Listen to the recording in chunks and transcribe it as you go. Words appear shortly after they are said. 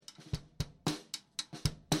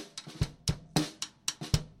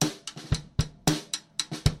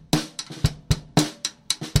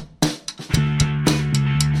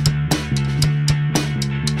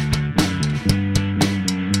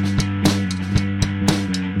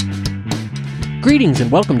Greetings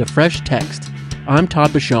and welcome to Fresh Text. I'm Todd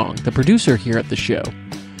Bashong, the producer here at the show.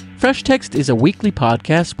 Fresh Text is a weekly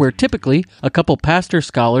podcast where typically a couple pastor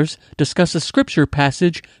scholars discuss a scripture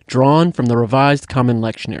passage drawn from the Revised Common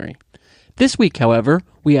Lectionary. This week, however,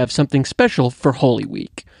 we have something special for Holy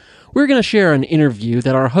Week. We're going to share an interview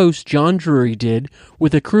that our host John Drury did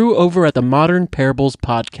with a crew over at the Modern Parables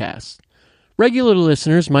podcast. Regular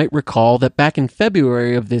listeners might recall that back in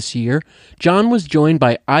February of this year, John was joined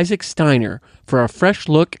by Isaac Steiner for a fresh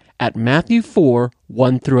look at Matthew 4,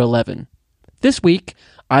 1 through 11. This week,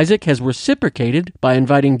 Isaac has reciprocated by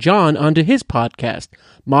inviting John onto his podcast,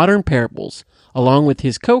 Modern Parables, along with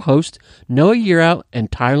his co-host, Noah Yearout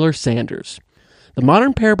and Tyler Sanders. The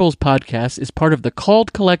Modern Parables podcast is part of the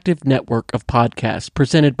Called Collective network of podcasts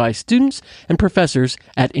presented by students and professors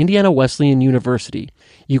at Indiana Wesleyan University.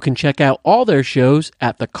 You can check out all their shows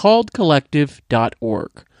at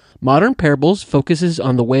thecalledcollective.org. Modern Parables focuses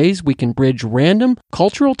on the ways we can bridge random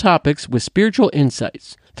cultural topics with spiritual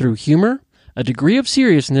insights. Through humor, a degree of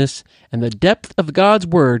seriousness, and the depth of God's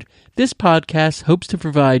Word, this podcast hopes to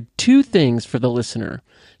provide two things for the listener: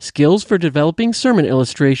 skills for developing sermon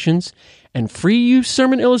illustrations and free use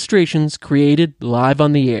sermon illustrations created live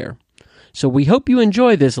on the air. So we hope you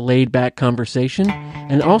enjoy this laid-back conversation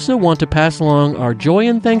and also want to pass along our joy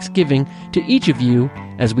and thanksgiving to each of you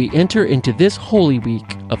as we enter into this Holy Week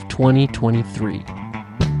of 2023.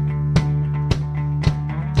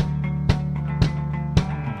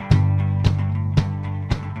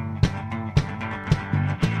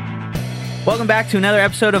 Welcome back to another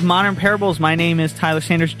episode of Modern Parables. My name is Tyler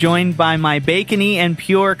Sanders, joined by my bacony and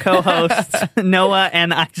pure co-hosts, Noah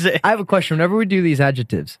and Isaac. I have a question. Whenever we do these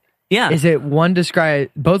adjectives, Yeah. is it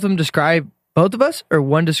both of them describe both of us, or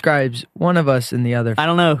one describes one of us and the other? I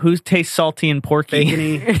don't know. Who tastes salty and porky?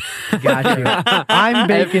 Bacony. Got you. I'm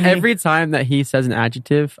bacon. Every time that he says an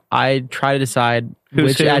adjective, I try to decide Who's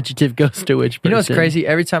which who? adjective goes to which person. You know what's crazy?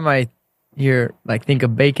 Every time I hear, think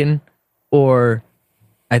of bacon, or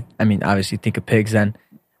I mean, obviously think of pigs. Then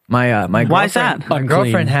my girlfriend, Why is that? My Unclean.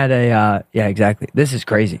 girlfriend had a yeah, exactly. This is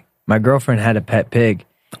crazy. My girlfriend had a pet pig,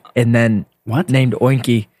 and then What? named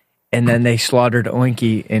Oinky, and then they slaughtered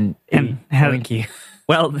Oinky and had- Oinky.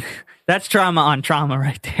 Well, that's trauma on trauma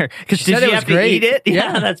right there. Because She did said you it have was to great. eat it?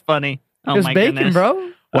 Yeah. That's funny. Oh It was my bacon, goodness. bro.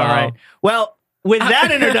 All Wow. right. Well, with that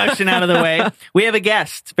introduction out of the way, we have a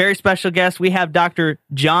guest, very special guest. We have Dr.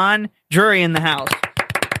 John Drury in the house.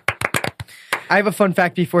 I have a fun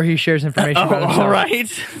fact before he shares information about himself. All right.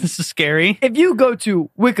 This is scary. If you go to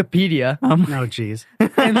Wikipedia Oh, jeez.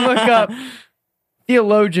 and look up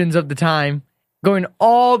theologians of the time, going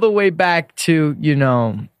all the way back to,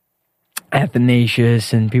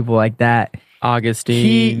 Athanasius and people like that.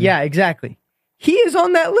 Augustine. Yeah, exactly. He is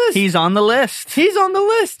on that list. He's on the list. He's on the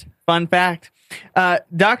list. Fun fact.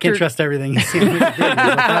 Doctor, Can't trust everything you see on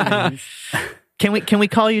Wikipedia. can we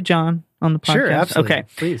call you John on the podcast? Sure, absolutely. Okay.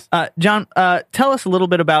 Please. John, tell us a little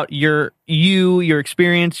bit about your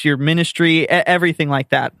experience, your ministry, everything like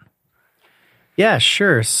that. Yeah,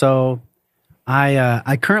 sure. So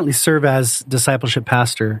I currently serve as discipleship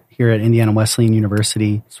pastor here at Indiana Wesleyan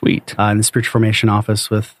University Sweet. in the spiritual formation office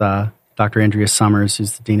with Dr. Andrea Summers,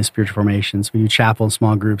 who's the Dean of Spiritual Formations. We do chapel and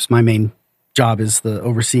small groups. My main job is the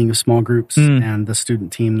overseeing of small groups and the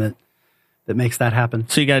student team that makes that happen.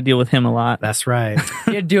 So you got to deal with him a lot. That's right.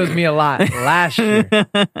 He had to deal with me a lot last year.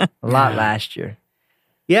 Last year.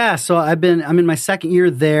 Yeah, so I'm in my second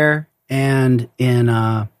year there, and in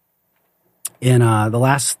the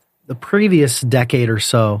previous decade or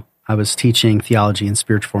so, I was teaching theology and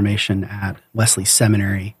spiritual formation at Wesley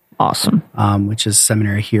Seminary, Awesome. which is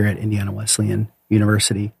seminary here at Indiana Wesleyan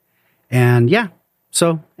University. And yeah,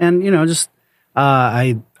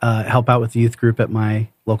 I help out with the youth group at my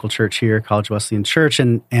local church here, College Wesleyan Church.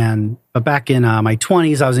 But back in my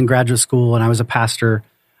 20s, I was in graduate school and I was a pastor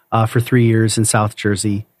for 3 years in South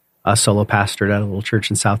Jersey, a solo pastored at a little church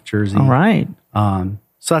in South Jersey. All right.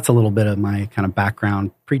 So that's a little bit of my kind of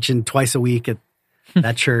background, preaching twice a week at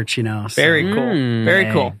that church, so. Very cool. Very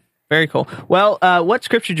Hey. cool. Very cool. Well, what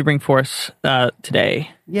scripture did you bring for us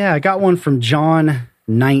today? Yeah, I got one from John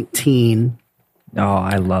 19 Oh,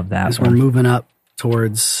 I love that as we're one. moving up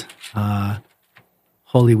towards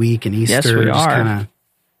Holy Week and Easter. Yes, we just are. kind of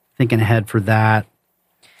thinking ahead for that.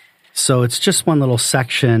 So it's just one little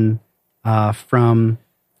section from,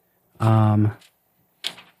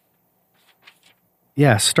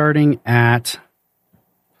 starting at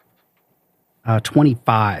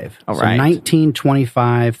 25. All so right.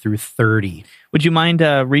 1925 through 30. Would you mind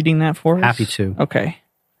reading that for us? Happy to. Okay.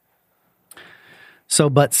 So,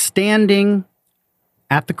 but standing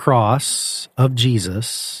at the cross of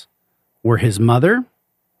Jesus were his mother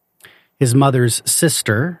his mother's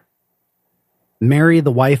sister, Mary,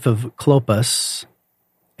 the wife of Clopas,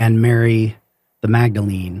 and Mary the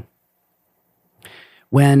Magdalene.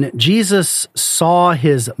 When Jesus saw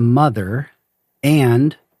his mother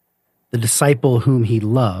and the disciple whom he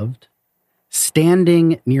loved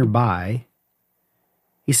standing nearby,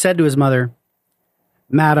 he said to his mother,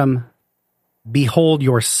 "Madam, behold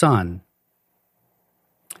your son."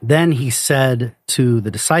 Then he said to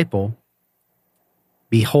the disciple,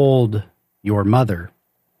 "Behold your mother."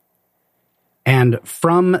 And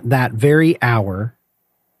from that very hour,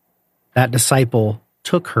 that disciple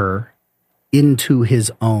took her into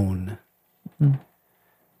his own.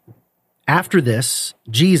 After this,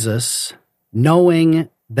 Jesus, knowing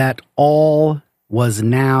that all was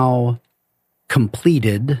now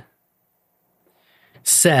completed,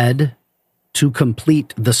 said, to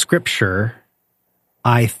complete the scripture,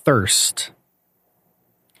 "I thirst."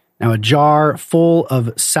 Now a jar full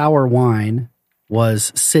of sour wine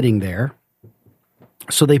was sitting there.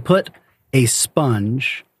 So they put a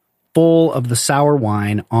sponge full of the sour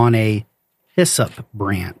wine on a hyssop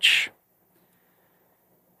branch,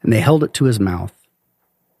 and they held it to his mouth.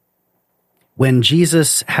 When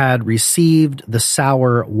Jesus had received the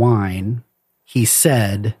sour wine, he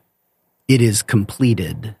said, "It is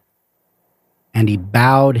completed." And he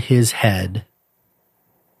bowed his head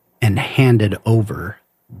and handed over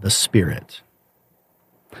the Spirit.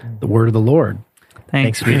 The word of the Lord.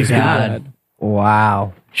 Thanks be to God.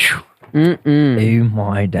 Wow. Oh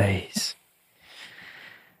my days.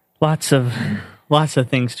 Lots of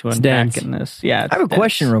things to unpack dense. in this. Yeah, I have a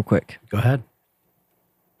question real quick. Go ahead.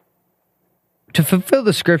 To fulfill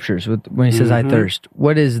the scriptures when he says I thirst,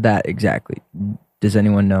 what is that exactly? Does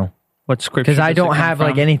anyone know? What scripture? Because I don't have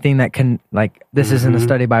like anything that can, like, this isn't a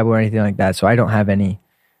study Bible or anything like that, so I don't have any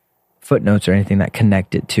footnotes or anything that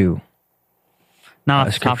connect it to not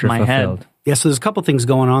off the top of my head. Yeah, so there's a couple things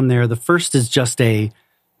going on there. The first is just a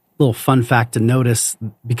little fun fact to notice,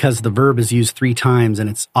 because the verb is used 3 times and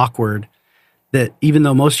it's awkward, that even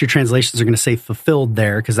though most of your translations are going to say fulfilled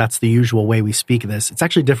there, because that's the usual way we speak this, it's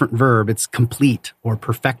actually a different verb. It's complete or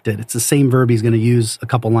perfected. It's the same verb he's going to use a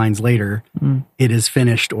couple lines later. It is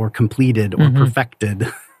finished or completed or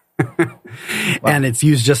perfected. And it's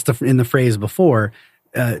used just in the phrase before,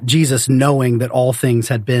 Jesus knowing that all things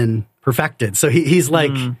had been perfected. So he's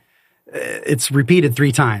like, it's repeated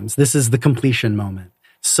 3 times. This is the completion moment.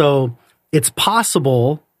 So it's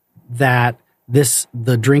possible that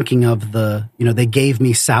the drinking of they gave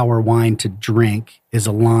me sour wine to drink is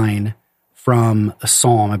a line from a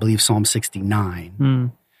psalm, I believe Psalm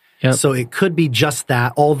 69. Yep. So it could be just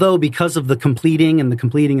that, although because of the completing and the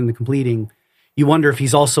completing and the completing, you wonder if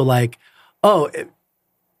he's also like, oh,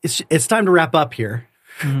 it's time to wrap up here.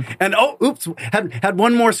 And oops, had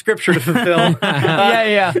one more scripture to fulfill.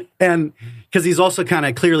 Yeah. And because he's also kind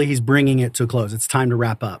of clearly he's bringing it to a close. It's time to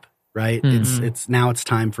wrap up, right? It's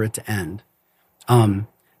time for it to end.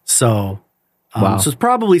 So it's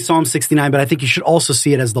probably Psalm 69, but I think you should also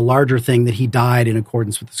see it as the larger thing that he died in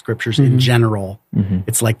accordance with the scriptures in general.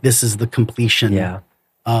 It's like this is the completion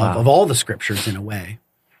of all the scriptures in a way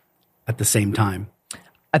at the same time.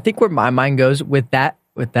 I think where my mind goes with that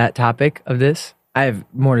topic of this, I have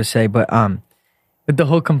more to say, but with the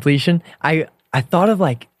whole completion, I thought of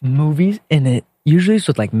like movies, and it usually it's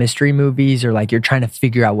with like mystery movies or like you're trying to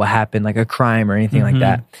figure out what happened, like a crime or anything like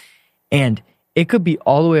that. And it could be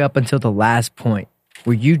all the way up until the last point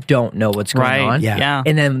where you don't know what's going on. Yeah.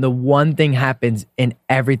 And then the one thing happens and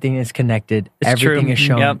everything is connected. Everything is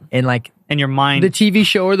shown. Yep. And like in your mind, the TV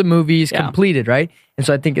show or the movie is completed, right? And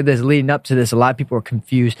so I think this leading up to this, a lot of people are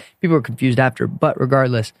confused. People are confused after, but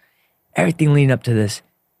regardless, everything leading up to this,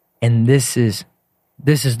 and this is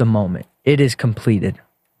the moment. It is completed.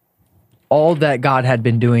 All that God had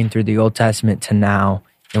been doing through the Old Testament to now,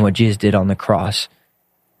 and what Jesus did on the cross,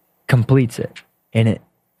 completes it. And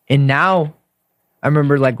now, I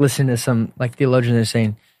remember like listening to some like theologians are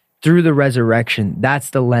saying, through the resurrection, that's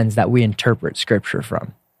the lens that we interpret Scripture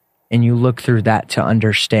from, and you look through that to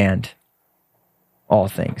understand all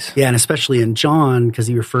things. Yeah, and especially in John, because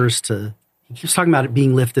he keeps talking about it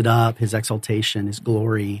being lifted up, his exaltation, his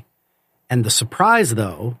glory. And the surprise,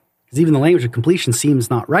 though, because even the language of completion seems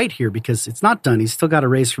not right here, because it's not done. He's still got to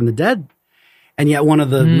raise from the dead. And yet one of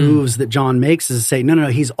the moves that John makes is to say, no,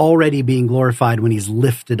 he's already being glorified when he's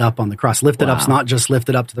lifted up on the cross. Lifted up's not just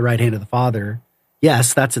lifted up to the right hand of the Father.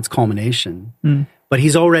 Yes, that's its culmination. But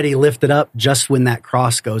he's already lifted up just when that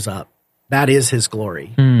cross goes up. That is his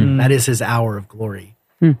glory. That is his hour of glory,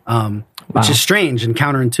 which is strange and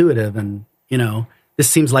counterintuitive. And, this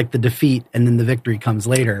seems like the defeat and then the victory comes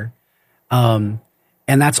later. And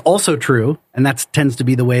And that's also true. And that tends to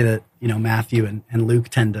be the way that, Matthew and Luke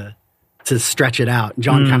tend to stretch it out.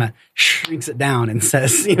 John kind of shrinks it down and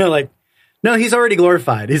says, no, he's already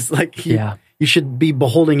glorified. He's like, you should be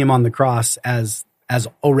beholding him on the cross as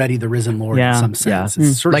already the risen Lord in some sense.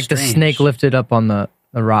 It's sort of like strange. the snake lifted up on the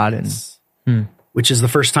rod. Which is the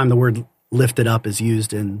first time the word lifted up is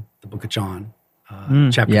used in the book of John.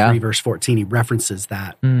 Chapter 3, verse 14, he references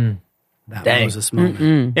that Moses moment.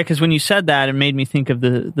 Yeah, because when you said that, it made me think of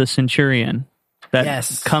the centurion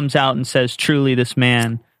that comes out and says, truly this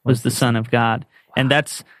man was the Son of God. Wow. And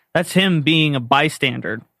that's him being a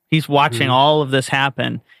bystander. He's watching all of this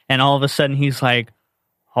happen, and all of a sudden he's like,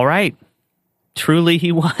 all right, truly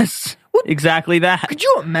he was exactly that. Could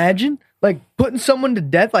you imagine, like, putting someone to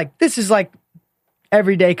death? Like, this is like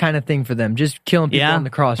everyday kind of thing for them, just killing people on the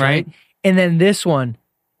cross, right? And then this one,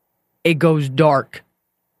 it goes dark.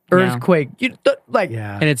 Earthquake.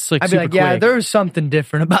 Yeah. And it's like, I'd be like, quick. there's something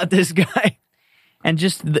different about this guy. And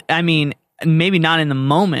just, maybe not in the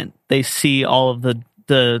moment they see all of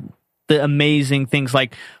the amazing things,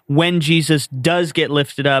 like when Jesus does get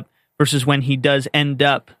lifted up versus when he does end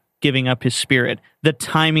up giving up his spirit. The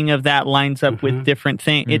timing of that lines up with different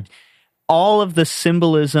things. All of the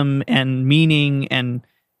symbolism and meaning and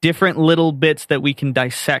different little bits that we can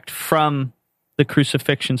dissect from the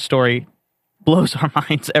crucifixion story blows our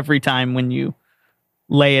minds every time when you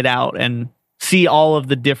lay it out and see all of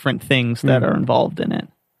the different things that are involved in it.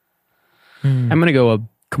 I'm going to go a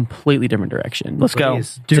completely different direction. Let's go.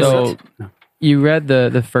 So you read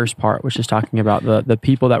the first part, which is talking about the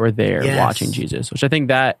people that were there watching Jesus, which I think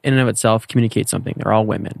that in and of itself communicates something. They're all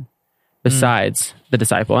women, besides the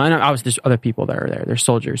disciple. And obviously there's other people that are there. They're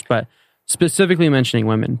soldiers, but specifically mentioning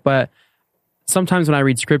women. But sometimes when I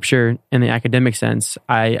read scripture in the academic sense,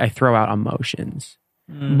 I throw out emotions.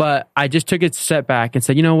 But I just took a step back and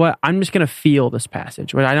said, you know what? I'm just going to feel this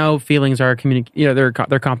passage. But I know feelings are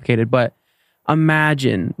they're complicated, but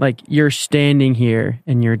imagine like you're standing here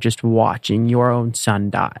and you're just watching your own son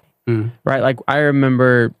die. Right? Like I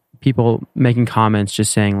remember people making comments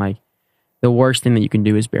just saying like the worst thing that you can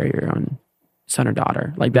do is bury your own son or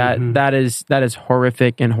daughter. Like that is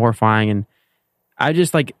horrific and horrifying. And I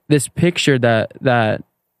just like this picture that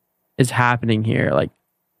is happening here. Like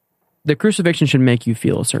the crucifixion should make you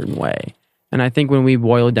feel a certain way. And I think when we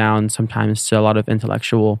boil it down sometimes to a lot of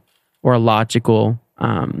intellectual or logical,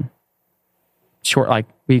 like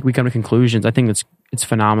we come to conclusions, I think it's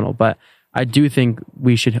phenomenal. But I do think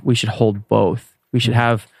we should hold both. We should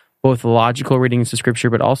have both logical readings of scripture,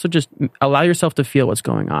 but also just allow yourself to feel what's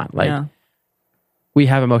going on. Like we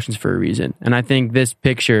have emotions for a reason. And I think this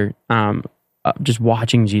picture, just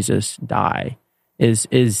watching Jesus die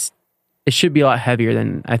it should be a lot heavier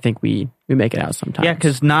than I think we make it out sometimes. Yeah,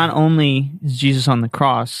 because not only is Jesus on the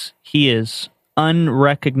cross, he is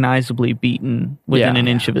unrecognizably beaten within an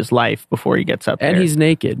inch of his life before he gets up there. And he's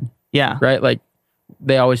naked. Yeah. Right? Like,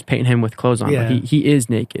 they always paint him with clothes on. Yeah. Like he is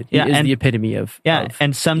naked. He is the epitome of...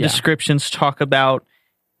 and some descriptions talk about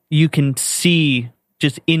you can see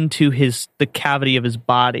just into the cavity of his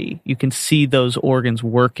body. You can see those organs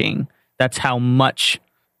working. That's how much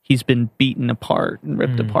he's been beaten apart and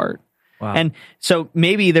ripped apart. Wow. And so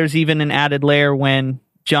maybe there's even an added layer when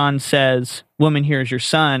John says, "Woman, here is your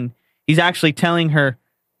son." He's actually telling her,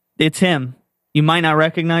 it's him. You might not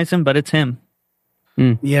recognize him, but it's him.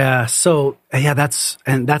 Yeah. So that's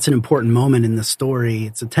an important moment in the story.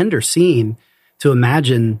 It's a tender scene to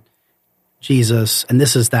imagine Jesus, and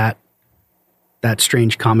this is that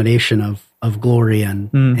strange combination of glory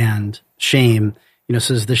and shame.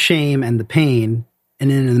 So there's the shame and the pain,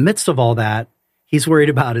 and then in the midst of all that, he's worried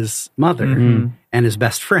about his mother and his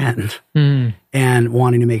best friend and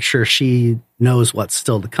wanting to make sure she knows what's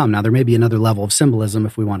still to come. Now, there may be another level of symbolism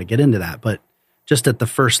if we want to get into that, but just at the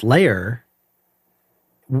first layer,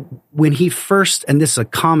 when he first, and this is a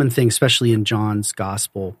common thing, especially in John's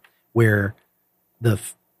gospel, where the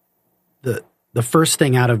first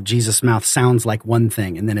thing out of Jesus' mouth sounds like one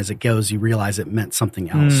thing, and then as it goes, you realize it meant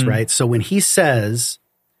something else, right? So when he says,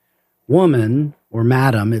 "Woman," or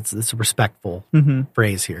 "Madam," it's a respectful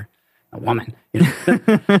phrase here. A woman,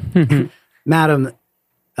 "Madam,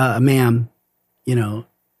 ma'am,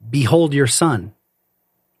 behold your son,"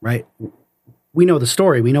 right? We know the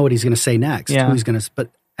story. We know what he's going to say next. Yeah. But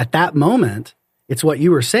at that moment, it's what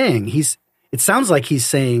you were saying. It sounds like he's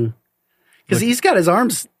saying, because he's got his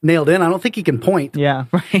arms nailed in. I don't think he can point. Yeah,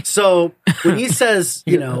 right. So when he says,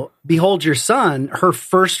 "Behold your son," her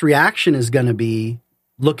first reaction is going to be,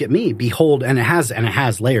 "Look at me, behold," and it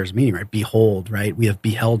has layers of meaning, right? Behold, right? We have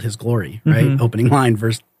beheld his glory, right? Opening line,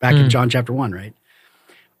 verse back in John chapter 1, right?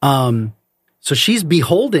 So she's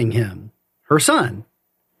beholding him, her son,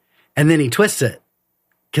 And then he twists it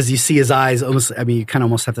because you see his eyes almost, I mean, you kind of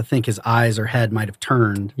almost have to think his eyes or head might have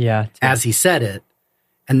turned as he said it.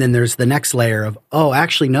 And then there's the next layer of, oh,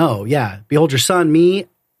 actually, no. Yeah. Behold your son, me,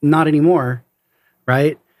 not anymore.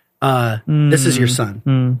 Right. This is your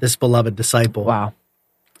son, this beloved disciple. Wow.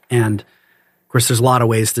 And of course, there's a lot of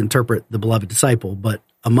ways to interpret the beloved disciple, but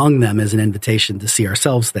among them is an invitation to see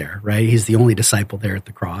ourselves there, right? He's the only disciple there at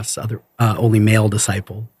the cross, only male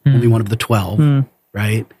disciple, only one of the 12,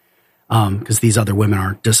 right? Because these other women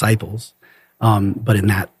aren't disciples. But in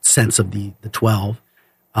that sense of the 12,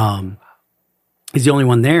 he's the only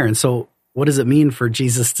one there. And so what does it mean for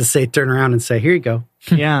Jesus to say, turn around and say, here you go?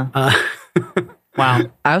 Yeah. Wow.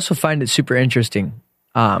 I also find it super interesting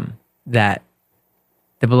that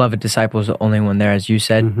the beloved disciple is the only one there, as you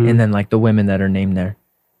said, and then like the women that are named there.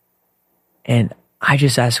 And I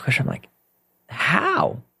just asked the question, I'm like,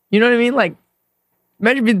 how? You know what I mean? Like,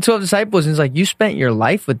 imagine being 12 disciples and it's like, you spent your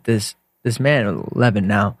life with this man, 11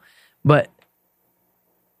 now, but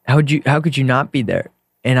how could you not be there?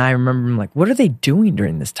 And I remember I'm like, what are they doing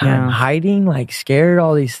during this time? Yeah. Hiding, like scared,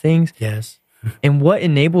 all these things. Yes. And what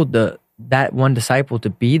enabled that one disciple to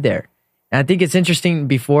be there? And I think it's interesting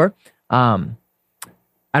before,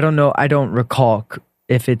 I don't know, I don't recall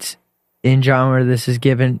if it's in John where this is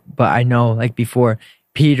given, but I know like before,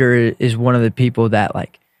 Peter is one of the people that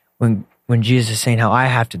like when Jesus is saying how I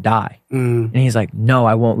have to die, and he's like, no,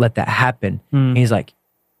 I won't let that happen. And he's like,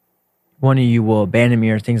 one of you will abandon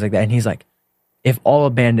me or things like that. And he's like, if all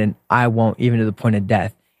abandon, I won't, even to the point of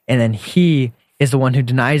death. And then he is the one who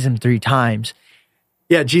denies him 3 times.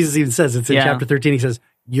 Yeah, Jesus even says, it's in chapter 13, he says,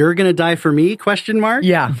 you're going to die for me, ?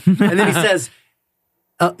 Yeah. And then he says,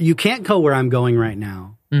 you can't go where I'm going right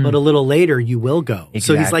now, but a little later you will go. Exactly.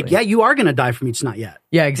 So he's like, yeah, you are going to die for me, just not yet.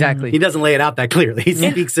 Yeah, exactly. He doesn't lay it out that clearly. He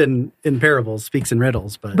speaks in parables, speaks in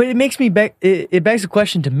riddles. But it makes me, it begs the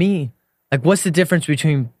question to me, like what's the difference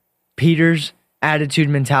between Peter's attitude,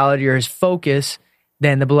 mentality, or his focus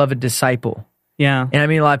than the beloved disciple? Yeah. And I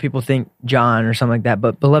mean, a lot of people think John or something like that,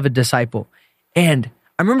 but beloved disciple. And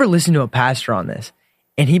I remember listening to a pastor on this,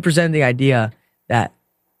 and he presented the idea that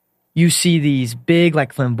you see these big,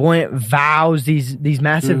 like flamboyant vows, these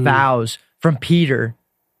massive vows from Peter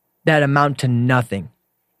that amount to nothing.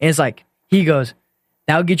 And it's like, he goes,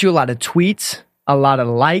 that'll get you a lot of tweets, a lot of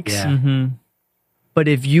likes. Yeah. But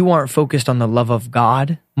if you aren't focused on the love of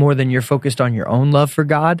God more than you're focused on your own love for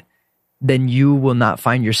God, then you will not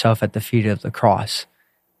find yourself at the feet of the cross.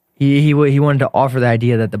 He wanted to offer the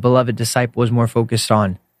idea that the beloved disciple was more focused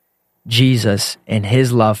on Jesus and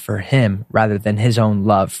his love for him rather than his own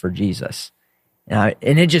love for Jesus. And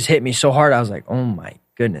it just hit me so hard. I was like, oh my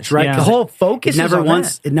goodness. Right. Yeah. The whole focus it never is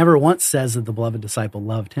on once says that the beloved disciple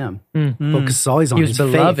loved him. Mm-hmm. Focus is always on He was his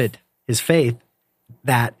beloved. faith. His faith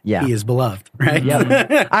that Yeah. he is beloved, right?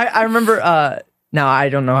 Yeah. I remember, now I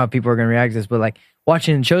don't know how people are going to react to this, but like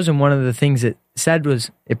watching The Chosen, one of the things it said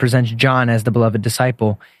was it presents John as the beloved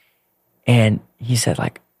disciple. And he said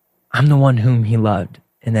like, I'm the one whom he loved.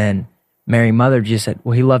 And then Mary, mother, just said,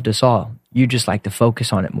 well, he loved us all. You just like to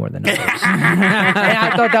focus on it more than others. And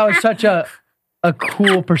I thought that was such a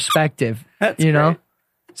cool perspective, you know?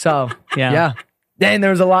 So, yeah. Dang,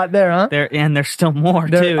 there was a lot there, huh? There's still more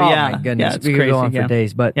too. Oh Yeah. my goodness. Yeah, it's We could crazy. go on for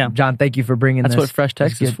days. But John, thank you for bringing That's this. what Fresh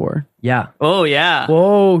Text It's is good. for. Yeah. Oh yeah.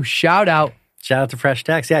 Whoa, shout out. Shout out to Fresh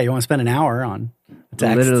Text. Yeah, you want to spend an hour on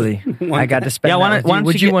text. Literally. I got to spend Yeah. that with Why don't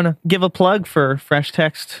Would you you want to? give a plug for Fresh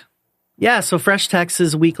Text? Yeah, so Fresh Text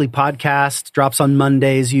is a weekly podcast, drops on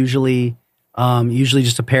Mondays usually. Usually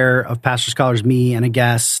just a pair of pastor scholars, me and a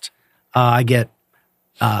guest. I get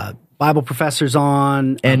Bible professors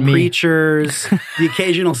on, And me. preachers, the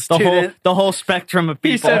occasional student. The whole spectrum of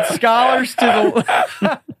people. He said scholars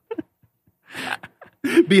to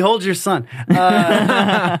the... Behold your son.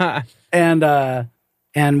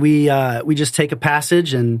 And we just take a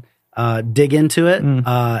passage and dig into it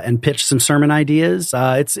and pitch some sermon ideas.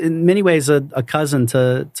 It's in many ways a cousin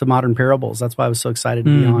to Modern Parables. That's why I was so excited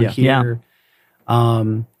to be on here.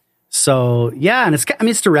 So yeah, and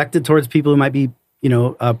it's directed towards people who might be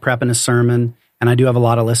prepping a sermon. And I do have a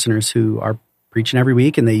lot of listeners who are preaching every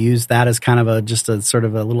week, and they use that as kind of just a sort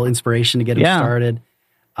of a little inspiration to get them started.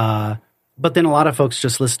 But then a lot of folks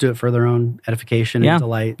just listen to it for their own edification and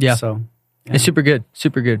delight. Yeah. So It's super good.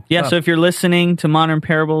 Super good. Yeah, so if you're listening to Modern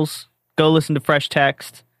Parables, go listen to Fresh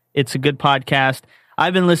Text. It's a good podcast.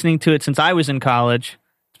 I've been listening to it since I was in college.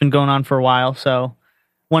 It's been going on for a while, so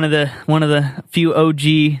one of the few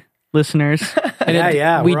OG listeners.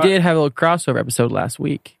 And We did have a little crossover episode last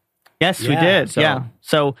week. Yes, we Yeah, did. so-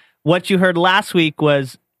 So what you heard last week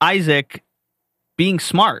was Isaac being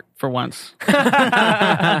smart for once on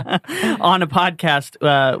a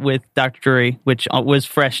podcast with Dr. Drury, which was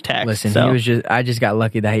Fresh Text. Listen, so. I just got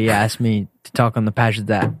lucky that he asked me to talk on the passage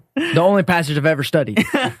the only passage I've ever studied.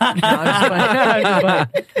 No, I'm just playing.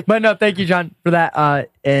 But no, thank you, John, for that.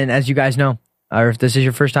 And as you guys know, or if this is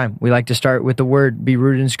your first time, we like to start with the word be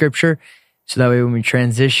rooted in Scripture, so that way when we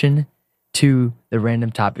transition to the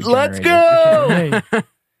random topic Let's generator. go!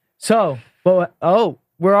 So,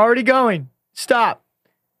 we're already going. Stop.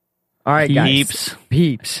 All right, guys.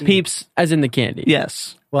 Peeps. As in the candy.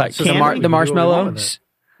 Yes. Well, Like it's just a candy? the marshmallow.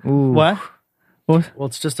 Ooh. What? Well,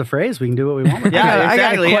 it's just a phrase. We can do what we want with it. Yeah, I got a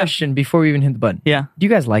exactly, yeah. question before we even hit the button. Yeah. Do you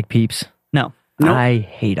guys like Peeps? No. Nope. I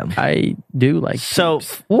hate them. I do like So,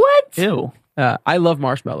 Peeps. What? ew. I love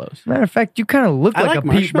marshmallows. Matter of fact, you kind of look I like like a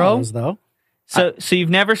Peep, bro. marshmallows, though. So you've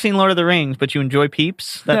never seen Lord of the Rings, but you enjoy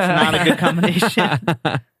Peeps? That's not a good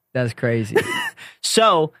combination. That's crazy.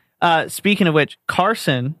 So, speaking of which,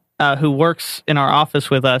 Carson, who works in our office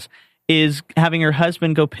with us, is having her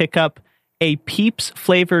husband go pick up a Peeps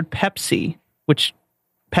flavored Pepsi, which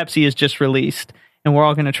Pepsi has just released, and we're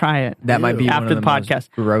all going to try it. That might be After one of the most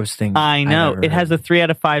podcast. gross things. I know. I've ever It has heard. a 3 out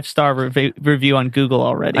of 5 star review on Google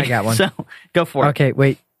already. I got one. So, go for it. Okay,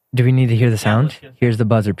 wait. Do we need to hear the sound? Here's the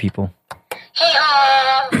buzzer, people.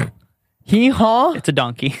 Hee-haw. It's a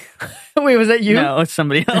donkey. Wait, was that you? No, it's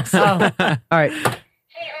somebody else. Oh, all right.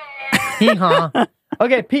 Hee-haw.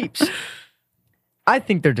 Okay, Peeps. I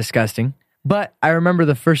think they're disgusting, but I remember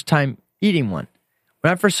the first time eating one.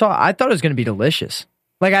 When I first saw it, I thought it was going to be delicious.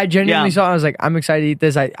 Like, I genuinely Yeah. saw it. I was like, I'm excited to eat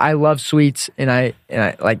this. I love sweets, and I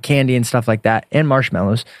like candy and stuff like that, and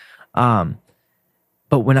marshmallows. But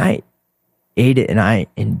when I ate it and I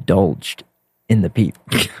indulged in the Peep,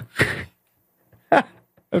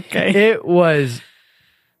 Okay. it was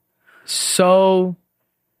so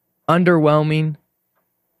underwhelming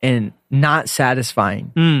and not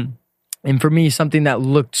satisfying. Mm. And for me, something that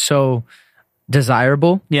looked so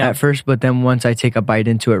desirable Yeah. at first, but then once I take a bite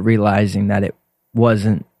into it, realizing that it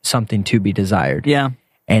wasn't something to be desired. Yeah.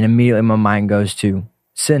 And immediately my mind goes to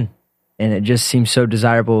sin. And it just seems so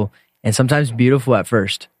desirable and sometimes beautiful at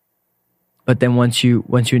first. But then once you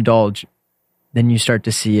indulge, then you start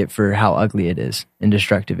to see it for how ugly it is and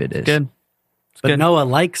destructive it is. Good. But good. Noah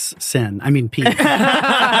likes sin. I mean, Pete.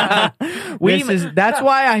 That's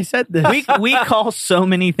why I said this. We call so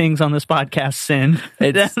many things on this podcast sin.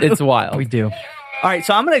 It's wild. We do. All right,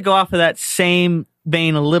 so I'm going to go off of that same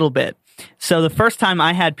vein a little bit. So the first time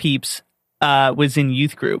I had Peeps was in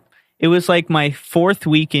youth group. It was like my 4th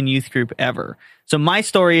week in youth group ever. So my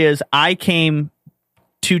story is I came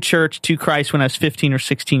to church, to Christ when I was 15 or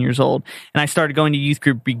 16 years old. And I started going to youth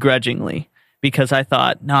group begrudgingly because I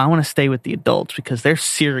thought, no, I want to stay with the adults because they're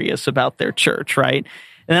serious about their church, right?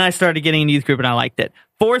 And then I started getting in youth group and I liked it.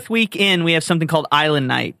 4th week in, we have something called Island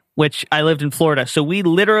Night, which I lived in Florida. So we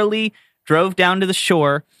literally drove down to the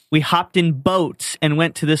shore. We hopped in boats and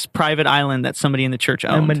went to this private island that somebody in the church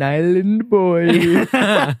owned. I'm an island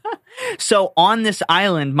boy. So on this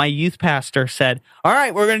island, my youth pastor said, all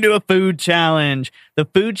right, we're going to do a food challenge. The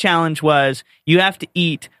food challenge was you have to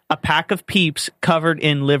eat a pack of Peeps covered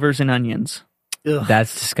in livers and onions. Ugh.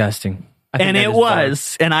 That's disgusting. And it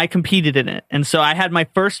was, and I competed in it. And so I had my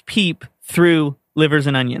first Peep through livers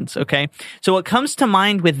and onions, okay? So what comes to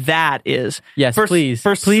mind with that is... Yes, please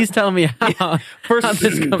tell me how. For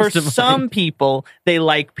this comes for to some mind. people, they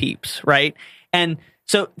like Peeps, right? And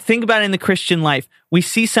so think about it in the Christian life. We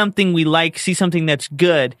see something we like, see something that's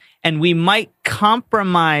good, and we might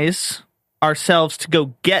compromise ourselves to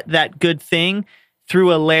go get that good thing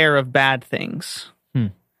through a layer of bad things.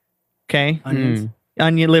 Okay? Onions.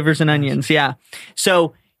 Onion, livers, and onions, yeah.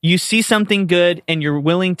 So you see something good, and you're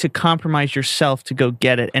willing to compromise yourself to go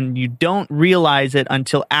get it, and you don't realize it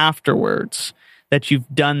until afterwards that you've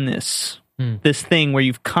done this thing where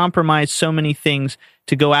you've compromised so many things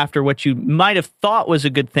to go after what you might have thought was a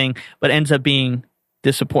good thing, but ends up being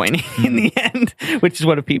disappointing in the end, which is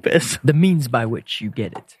what a Peep is. The means by which you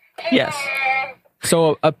get it. Yes.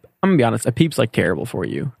 So I'm gonna be honest. A Peep's like terrible for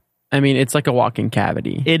you. I mean, it's like a walking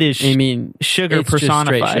cavity. It is. I mean, Sugar it's just straight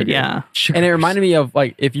personified. sugar. Yeah. And it reminded me of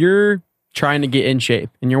like if you're trying to get in shape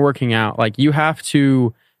and you're working out, like you have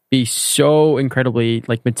to be so incredibly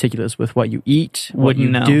like meticulous with what you eat, what Wouldn't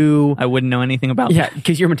you know. do. I wouldn't know anything about Yeah, that.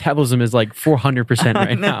 because your metabolism is like 400%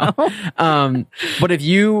 right now. But if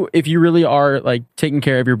you really are like taking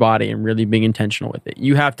care of your body and really being intentional with it,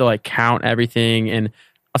 you have to like count everything. And I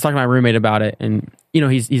was talking to my roommate about it, and you know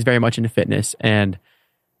he's very much into fitness and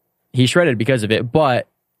he's shredded because of it. But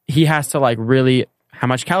he has to like really, how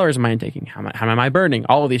much calories am I intaking? How am I burning?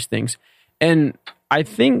 All of these things. And I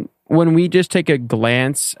think when we just take a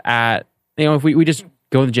glance at if we just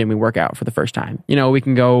go to the gym, we work out for the first time. We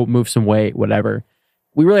can go move some weight, whatever.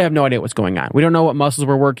 We really have no idea what's going on. We don't know what muscles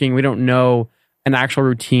we're working. We don't know an actual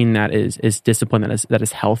routine that is discipline, that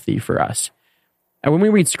is healthy for us. And when we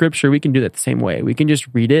read scripture, we can do that the same way. We can just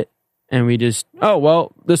read it and we just, oh,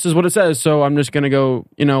 well, this is what it says, so I'm just going to go,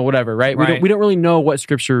 whatever, right? We don't really know what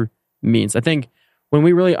scripture means. I think when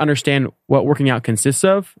we really understand what working out consists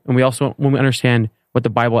of, and when we understand what the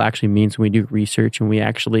Bible actually means, when we do research and we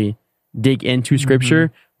actually dig into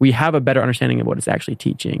scripture, we have a better understanding of what it's actually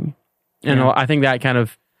teaching. And I think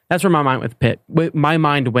that's where my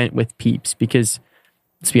mind went with Peeps, because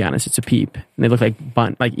let's be honest, it's a peep. And they look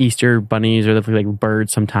like Easter bunnies, or they look like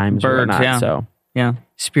birds sometimes. Birds, or whatnot, yeah. So Yeah.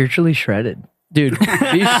 Spiritually shredded. dude,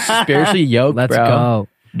 be spiritually yoked, Let's bro. go.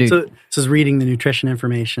 Dude. So this is reading the nutrition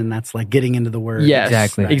information. That's like getting into the word. Yes,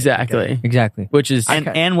 Exactly. Right. exactly. Exactly. Which is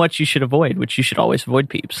And what you should avoid, which you should always avoid,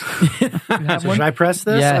 Peeps. So should I press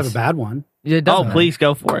this? Yes. I have a bad one. It Oh, doesn't matter. please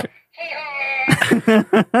go for it.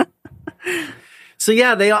 So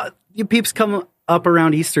yeah, you peeps come up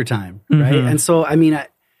around Easter time, right? And so, I mean, I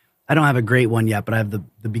don't have a great one yet, but I have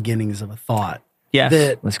the beginnings of a thought. Yes.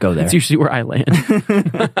 That Let's go there. that's usually where I land.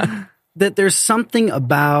 that there's something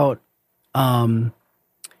about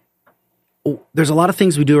there's a lot of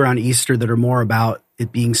things we do around Easter that are more about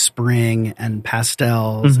it being spring and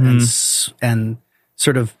pastels and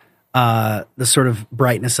sort of the sort of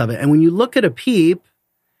brightness of it. And when you look at a peep,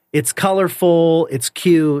 it's colorful, it's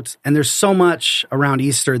cute, and there's so much around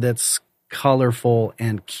Easter that's colorful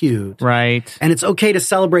and cute. Right. And it's okay to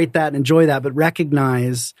celebrate that and enjoy that, but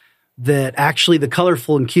recognize that actually the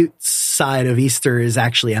colorful and cute side of Easter is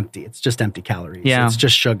actually empty. It's just empty calories. Yeah. It's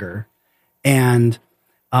just sugar. And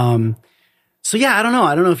so yeah, I don't know.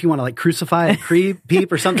 I don't know if you want to like crucify a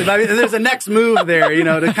peep or something. But I mean, there's a next move there,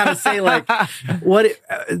 to kind of say like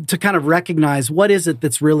to kind of recognize what is it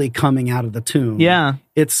that's really coming out of the tomb. Yeah.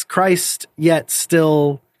 It's Christ yet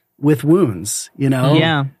still with wounds,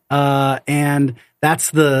 Yeah. And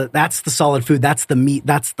that's the solid food. That's the meat.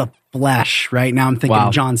 That's the flesh. Right now I'm thinking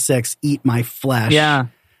of John 6, eat my flesh. Yeah.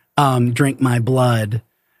 Drink my blood.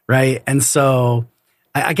 Right. And so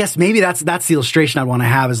I guess maybe that's the illustration I'd want to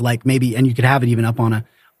have is like maybe, and you could have it even up on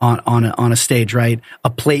a stage, right? A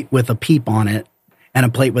plate with a peep on it and a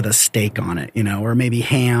plate with a steak on it, or maybe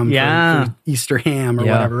ham for Easter ham or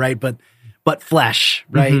whatever, right? But flesh,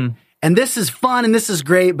 right? And this is fun and this is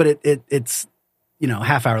great, but it's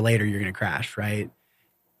half hour later you're going to crash, right?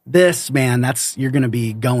 This, man, you're going to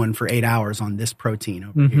be going for 8 hours on this protein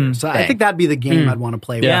over here. So I think that'd be the game I'd want to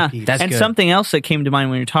play with Peeps. That's and good. something else that came to mind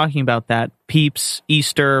when you're talking about that, Peeps,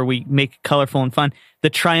 Easter, we make it colorful and fun. The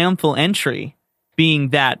triumphal entry being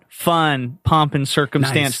that fun, pomp and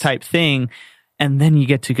circumstance type thing. And then you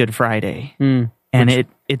get to Good Friday and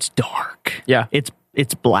it's dark. Yeah. It's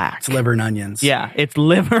black. It's liver and onions. Yeah, it's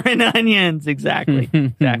liver and onions. Exactly.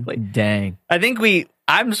 Exactly. Dang. I think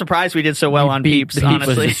I'm surprised we did so well on beat Peeps, the Peep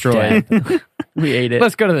was honestly. destroyed. we ate it.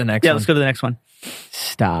 Let's go to the next one. Let's go to the next one.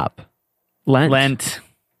 Stop. Lent.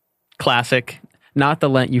 Classic. Not the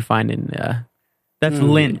Lent you find in. That's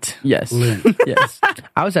Lent. Yes. Lent. Yes.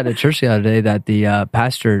 I was at a church the other day that the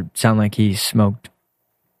pastor sounded like he smoked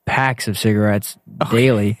packs of cigarettes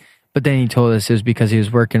daily. But then he told us it was because he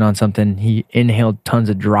was working on something. He inhaled tons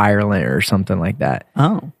of dryer lint or something like that.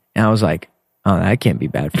 Oh. And I was like, oh, that can't be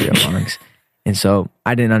bad for your lungs. And so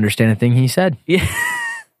I didn't understand a thing he said. Yeah.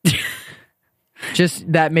 Just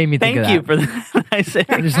that made me think Thank of that. you for that. I say.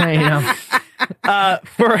 Just saying,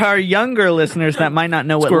 For our younger listeners that might not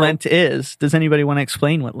know what Lent is, does anybody want to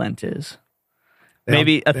explain what Lent is?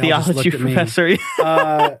 Maybe a they all just theology looked at me.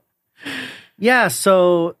 professor. Yeah,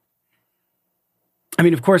 so I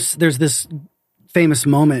mean, of course, there's this famous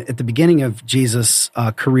moment at the beginning of Jesus'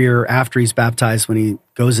 career after he's baptized when he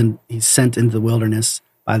goes and he's sent into the wilderness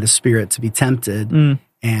by the Spirit to be tempted.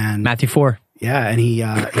 And Matthew 4. yeah, and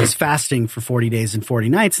he's fasting for 40 days and 40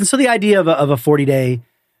 nights. And so the idea of a 40-day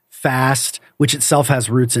fast, which itself has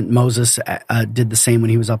roots in Moses, did the same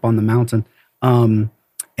when he was up on the mountain, and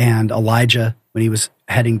Elijah when he was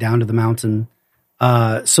heading down to the mountain.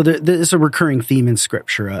 So there's a recurring theme in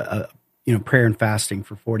Scripture, prayer and fasting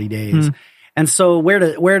for 40 days. And so where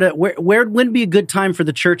would be a good time for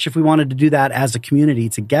the church if we wanted to do that as a community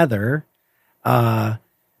together?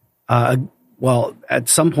 Well, at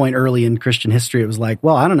some point early in Christian history, it was like,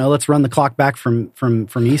 well, I don't know, let's run the clock back from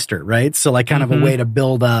Easter, right? So like kind of a way to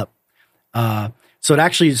build up. So it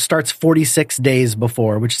actually starts 46 days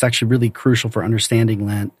before, which is actually really crucial for understanding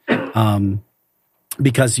Lent,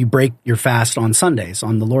 because you break your fast on Sundays,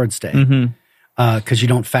 on the Lord's Day. because you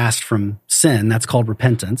don't fast from sin. That's called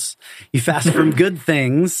repentance. You fast from good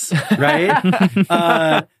things, right?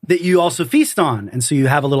 That you also feast on. And so you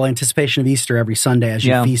have a little anticipation of Easter every Sunday as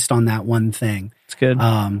you feast on that one thing. It's good.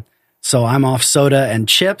 So I'm off soda and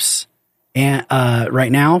chips and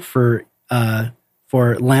right now for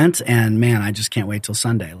Lent. And man, I just can't wait till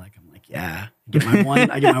Sunday. Like, I'm like, yeah,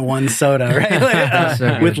 I get my one soda,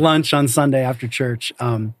 right? With lunch on Sunday after church.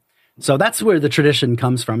 So that's where the tradition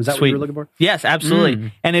comes from. Is that what you were looking for? Yes,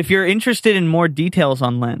 absolutely. And if you're interested in more details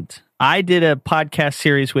on Lent, I did a podcast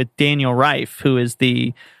series with Daniel Reif, who is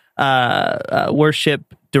the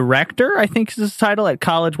worship director, I think is his title, at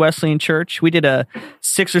College Wesleyan Church. We did a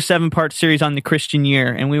 6 or 7 part series on the Christian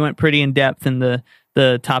year, and we went pretty in depth in the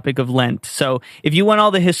topic of Lent. So if you want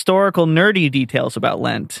all the historical, nerdy details about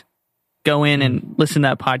Lent, go in and listen to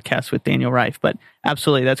that podcast with Daniel Reif. But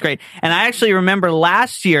absolutely, that's great. And I actually remember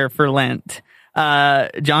last year for Lent,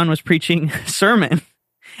 John was preaching a sermon.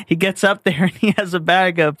 He gets up there and he has a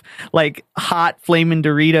bag of like hot flaming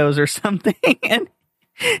Doritos or something. And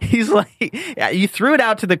he's like, you threw it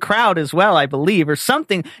out to the crowd as well, I believe, or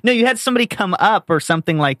something. No, you had somebody come up or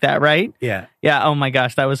something like that, right? Yeah. Yeah. Oh my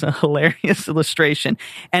gosh, that was a hilarious illustration.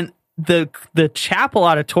 And the chapel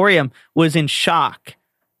auditorium was in shock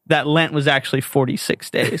that Lent was actually 46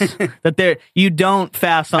 days. That you don't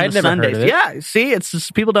fast on the Sundays. Yeah, see, it's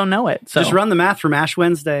just, people don't know it. So just run the math from Ash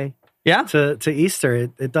Wednesday. Yeah, to Easter,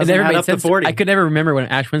 it doesn't add up to 40. I could never remember when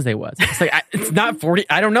Ash Wednesday was. It's like it's not 40.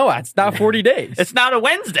 I don't know. It's not 40 days. It's not a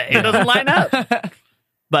Wednesday. It doesn't line up.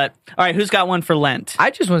 But all right, who's got one for Lent? I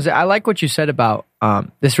just want to say I like what you said about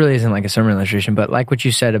this. Really isn't like a sermon illustration, but like what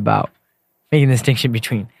you said about making the distinction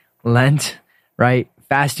between Lent, right,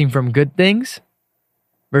 fasting from good things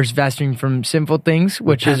versus fasting from sinful things,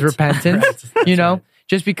 which is repentance. Right. You know,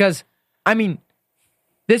 just because, I mean,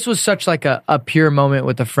 this was such like a pure moment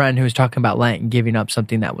with a friend who was talking about Lent and giving up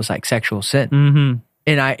something that was like sexual sin. Mm-hmm.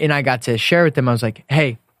 And I got to share with them. I was like,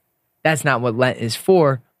 hey, that's not what Lent is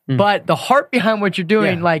for. But the heart behind what you're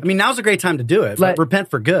doing, like, I mean, now's a great time to do it. Repent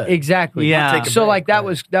for good. Exactly. Yeah. So like that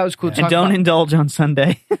was cool. And don't indulge on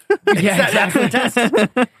Sunday. Yeah, exactly. That's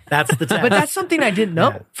the test. But that's something I didn't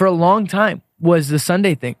know for a long time, was the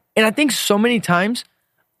Sunday thing. And I think so many times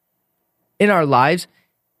in our lives,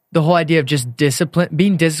 the whole idea of just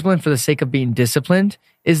being disciplined for the sake of being disciplined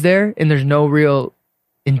is there, and there's no real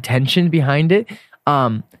intention behind it.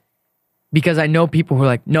 Because I know people who are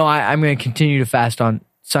like, no, I'm going to continue to fast on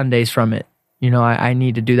Sundays from it. You know, I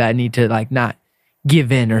need to do that. I need to like not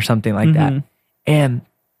give in or something like that. And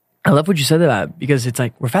I love what you said about it, because it's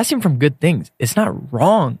like, we're fasting from good things. It's not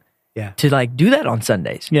wrong to like do that on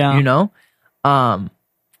Sundays. Yeah. You know?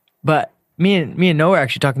 But me and Noah were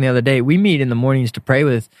actually talking the other day. We meet in the mornings to pray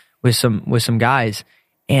with some guys,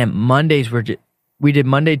 and Mondays we did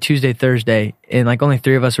Monday, Tuesday, Thursday, and like only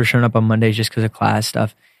 3 of us were showing up on Mondays just because of class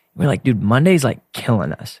stuff. We're like, dude, Monday's like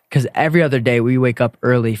killing us, because every other day we wake up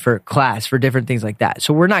early for class, for different things like that.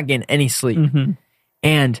 So we're not getting any sleep.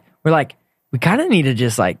 And we're like, we kind of need to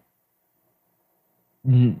just like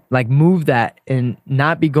move that and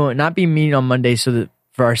not be meeting on Monday so that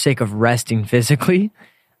for our sake of resting physically,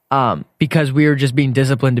 because we were just being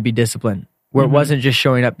disciplined to be disciplined, where it wasn't just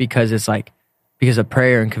showing up because it's like, because of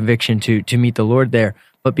prayer and conviction to meet the Lord there,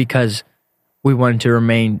 but because we wanted to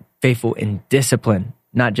remain faithful in discipline,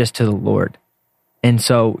 not just to the Lord. And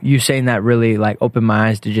so you saying that really like opened my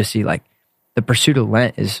eyes to just see like the pursuit of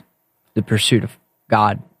Lent is the pursuit of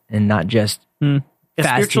God, and not just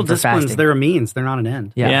spiritual disciplines. They're a means. They're not an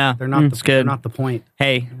end. Yeah. They're not they're not the point.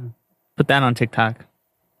 Hey, put that on TikTok.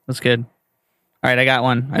 That's good. All right, I got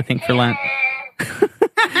one, I think, for Lent.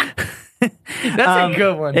 That's a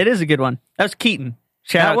good one. It is a good one. That was Keaton.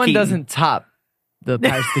 Shout out that one Keaton. doesn't top the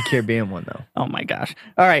Pirates of the Caribbean one, though. Oh my gosh.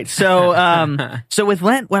 All right. So, so with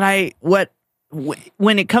Lent,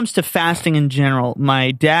 when it comes to fasting in general,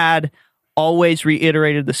 my dad always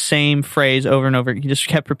reiterated the same phrase over and over. He just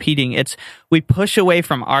kept repeating. We push away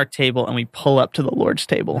from our table and we pull up to the Lord's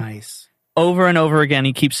table. Nice. Over and over again,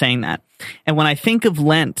 he keeps saying that. And when I think of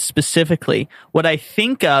Lent specifically, what I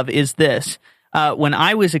think of is this. When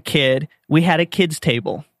I was a kid, we had a kids'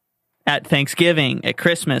 table at Thanksgiving, at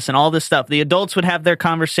Christmas, and all this stuff. The adults would have their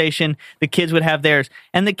conversation, the kids would have theirs.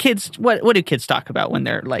 And the kids, what do kids talk about when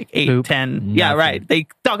they're like 8, 10? Nothing. Yeah, right. They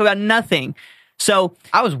talk about nothing. So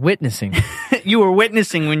I was witnessing. You were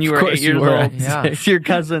witnessing when you were 8 years old. Yeah. Your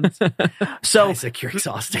cousins. So Isaac, you're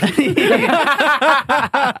exhausting.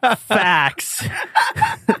 Facts.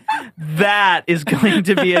 That is going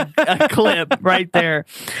to be a clip right there.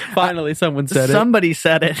 Finally, someone said it. Somebody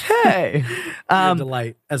said it. Hey, Your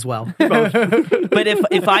delight as well. But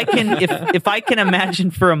if I can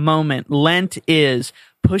imagine for a moment, Lent is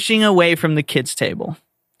pushing away from the kids' table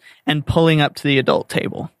and pulling up to the adult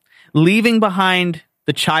table, leaving behind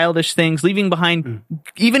the childish things, leaving behind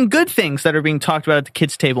even good things that are being talked about at the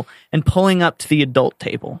kids' table, and pulling up to the adult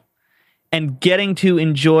table and getting to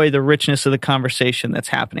enjoy the richness of the conversation that's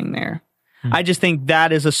happening there. I just think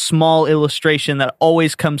that is a small illustration that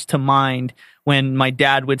always comes to mind when my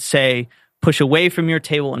dad would say, push away from your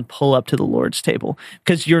table and pull up to the Lord's table,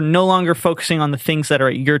 because you're no longer focusing on the things that are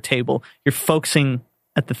at your table. You're focusing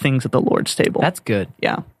at the things at the Lord's table. that's good.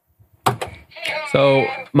 Yeah. So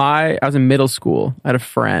I was in middle school. I had a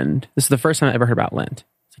friend. This is the first time I ever heard about Lent.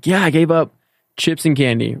 It's like, yeah, I gave up chips and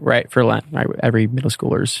candy, right, for Lent. Right? Every middle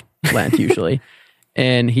schooler's Lent usually.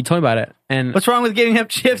 And he told me about it. And What's wrong with giving up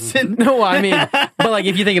chips and no, I mean, but like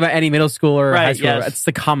if you think about any middle schooler or Right, high schooler, yes. it's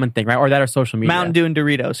the common thing, right? Or that or social media. Mountain Dew and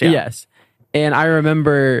Doritos? Yeah. Yes. And I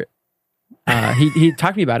remember he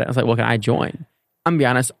talked to me about it. I was like, well, can I join? I'm gonna be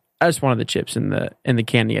honest, I just wanted the chips and the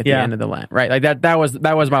candy at the end of the Lent, right? Like that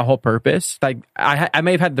was my whole purpose. Like I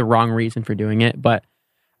may have had the wrong reason for doing it, but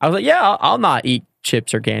I was like, yeah, I'll not eat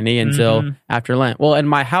chips or candy until after Lent. Well, in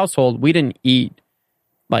my household, we didn't eat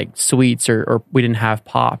like sweets or we didn't have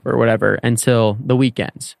pop or whatever until the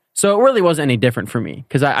weekends. So it really wasn't any different for me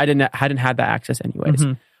because I hadn't had that access anyways.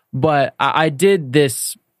 But I did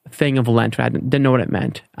this thing of Lent. I didn't know what it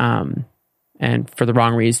meant, and for the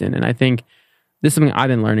wrong reason. And I think this is something I've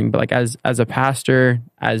been learning. But like as a pastor,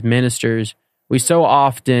 as ministers, we so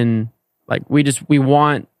often like we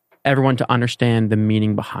want everyone to understand the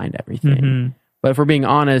meaning behind everything. But if we're being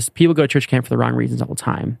honest, people go to church camp for the wrong reasons all the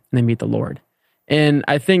time, and they meet the Lord. And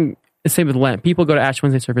I think the same with Lent. People go to Ash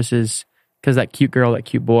Wednesday services because that cute girl, that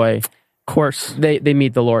cute boy, Of course. they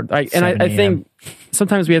meet the Lord. Like, and I think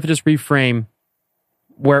sometimes we have to just reframe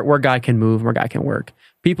where God can move, where God can work.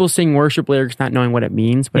 People sing worship lyrics not knowing what it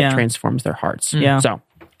means, but it transforms their hearts. Yeah. So,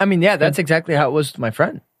 I mean, yeah, that's exactly how it was with my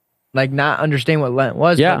friend. Like not understanding what Lent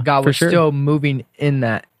was, but God was still moving in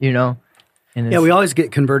that, you know? And Yeah, we always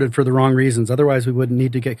get converted for the wrong reasons. Otherwise, we wouldn't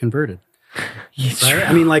need to get converted. Right?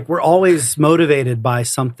 I mean, like we're always motivated by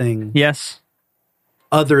something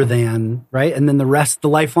other than, right? And then the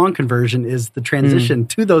lifelong conversion is the transition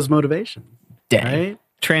to those motivations. Right?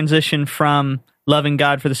 Transition from loving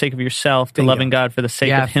God for the sake of yourself to loving God for the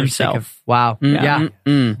sake of himself. Wow.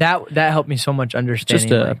 That helped me so much understanding.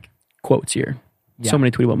 Just quotes here. So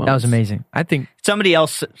many tweetable moments. That was amazing. I think somebody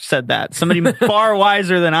else said that. Somebody far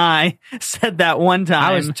wiser than I said that one time.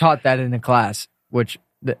 I was taught that in a class, which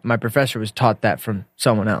my professor was taught that from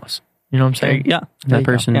someone else. You know what I'm saying? Yeah. That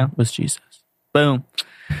person was Jesus. Boom.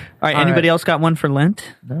 All right. Anybody else got one for Lent?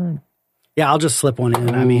 No. Yeah, I'll just slip one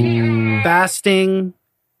in. I mean, fasting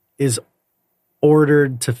is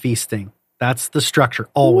ordered to feasting. That's the structure,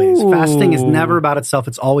 always. Fasting is never about itself.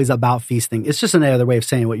 It's always about feasting. It's just another way of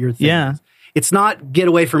saying what you're thinking. Yeah. It's not get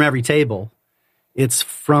away from every table. It's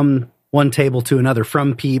from one table to another,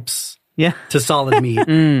 from Peeps to solid meat.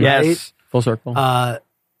 Right? Yes. Full circle.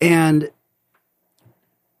 And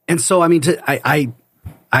so, I mean,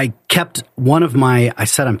 I kept one of I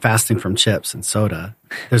said I'm fasting from chips and soda.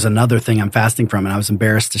 There's another thing I'm fasting from, and I was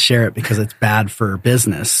embarrassed to share it because it's bad for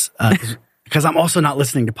business. Because I'm also not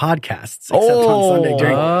listening to podcasts except on Sunday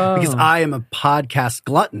because I am a podcast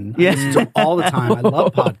glutton. I listen to them all the time. I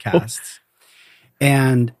love podcasts.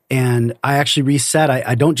 And I actually reset.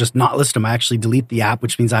 I don't just not list them. I actually delete the app,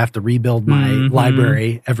 which means I have to rebuild my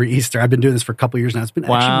library every Easter. I've been doing this for a couple of years now. It's been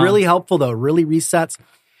actually really helpful, though. It really resets.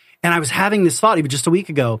 And I was having this thought even just a week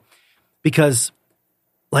ago because,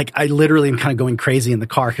 like, I literally am kind of going crazy in the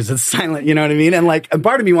car because it's silent. You know what I mean? And like, a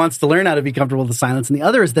part of me wants to learn how to be comfortable with the silence, and the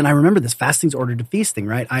other is then I remember this fasting's ordered to feasting.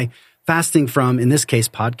 Right? Fasting from, in this case,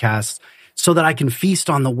 podcasts, so that I can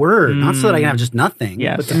feast on the word, not so that I can have just nothing,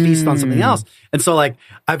 but to feast on something else. And so like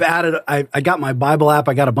I've added, I got my Bible app.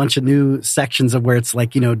 I got a bunch of new sections of where it's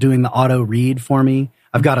like, you know, doing the auto read for me.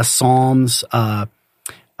 I've got a Psalms,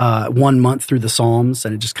 1 month through the Psalms,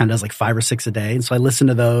 and it just kind of does like 5 or 6 a day. And so I listen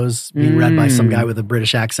to those being read by some guy with a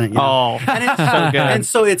British accent. You know? And it's so good. And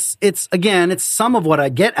so it's some of what I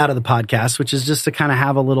get out of the podcast, which is just to kind of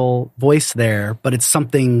have a little voice there, but it's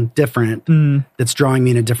something different that's drawing me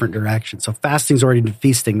in a different direction. So fasting's already to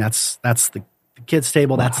feasting. That's the kids'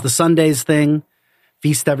 table. Wow. That's the Sundays thing.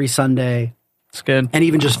 Feast every Sunday. It's good. And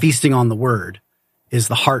even just feasting on the word is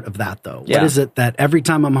the heart of that, though. Yeah. What is it that every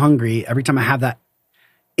time I'm hungry, every time I have that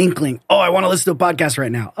inkling, I want to listen to a podcast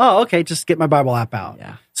right now. Oh, okay, just get my Bible app out.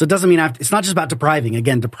 Yeah. So it doesn't mean it's not just about depriving.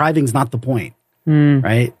 Again, depriving is not the point,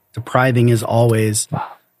 right? Depriving is always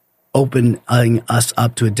opening us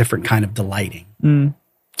up to a different kind of delighting.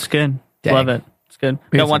 It's good. Dang. Love it. It's good.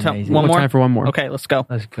 It's Got one amazing. more? Time for one more. Okay, let's go.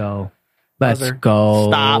 Let's go. Let's Buzzer. go.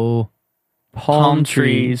 Stop. Palm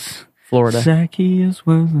trees. Florida. Zacchaeus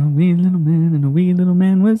was a wee little man, and a wee little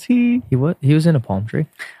man was he. He was in a palm tree.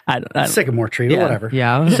 I don't Sycamore tree, but Yeah. whatever.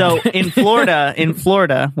 Yeah. So in Florida,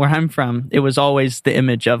 where I'm from, it was always the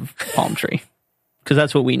image of palm tree because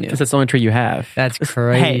that's what we knew. Because that's the only tree you have. That's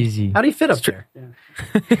crazy. How do you fit up there?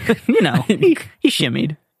 Yeah. You know, he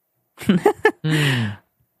shimmied.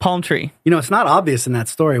 Palm tree. You know, it's not obvious in that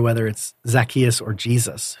story whether it's Zacchaeus or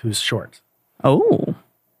Jesus who's short. Oh,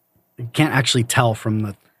 You can't actually tell from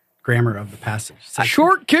the grammar of the passage. It's like,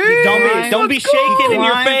 Short king. don't be shaken in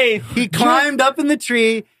your faith. He climbed up in the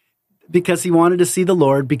tree because he wanted to see the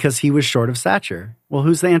Lord because he was short of stature. Well,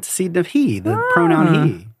 who's the antecedent of he? The pronoun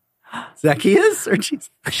he. Zacchaeus or Jesus?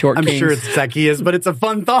 Short I'm kings. sure it's Zacchaeus, but it's a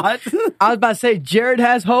fun thought. I was about to say, Jared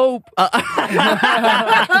has hope. That's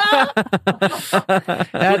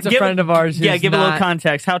a friend of ours. Yeah, who's give a little not-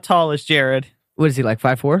 context. How tall is Jared? What is he, like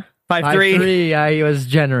 5'4"? 5'3". 5'3". Yeah, he was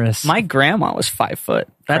generous. My grandma was 5 foot.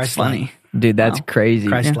 That's Christ-like. funny. Dude, that's crazy.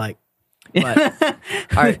 Christ-like. All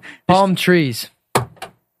right, palm trees.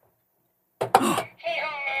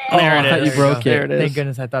 There it I thought is. you broke There it. it is. Thank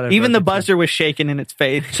goodness I thought it Even the broke it. buzzer was shaking in its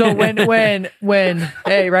faith. So when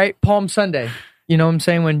hey, right, Palm Sunday, you know what I'm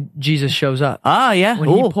saying? When Jesus shows up, Yeah. when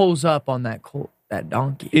he pulls up on that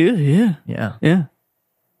donkey, Yeah. yeah,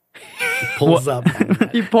 Pulls up.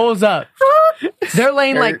 he pulls up. They're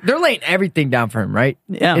laying everything down for him, right?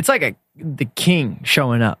 Yeah. It's like the king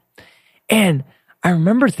showing up, and I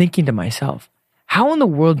remember thinking to myself, how in the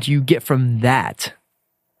world do you get from that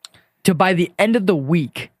to by the end of the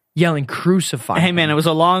week yelling crucify? Hey, man, it was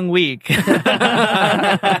a long week. Gosh,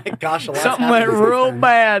 a lot's Something went happened since real then.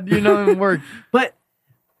 bad, in work. But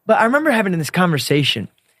I remember having this conversation,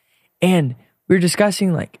 and we were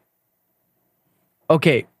discussing like,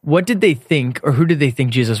 okay, what did they think, or who did they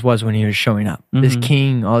think Jesus was when he was showing up? This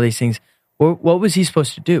king, all these things. What was he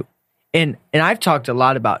supposed to do? And I've talked a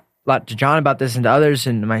lot to John about this and to others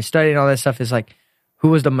in my study and all that stuff. Is like, who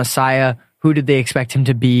was the Messiah? Who did they expect him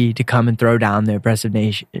to be to come and throw down the oppressive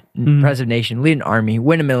nation, lead an army,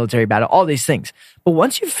 win a military battle, all these things. But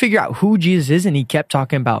once you figure out who Jesus is, and he kept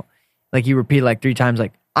talking about, like he repeated like 3 times,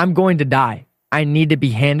 like, I'm going to die. I need to be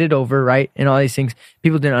handed over, right? And all these things.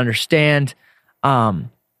 People didn't understand. And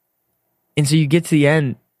so you get to the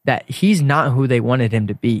end that he's not who they wanted him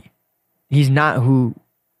to be. He's not who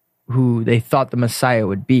they thought the Messiah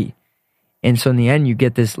would be. And so in the end, you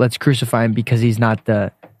get this, let's crucify him because he's not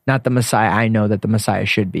the Messiah I know that the Messiah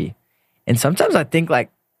should be. And sometimes I think, like,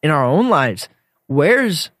 in our own lives,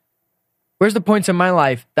 where's the points in my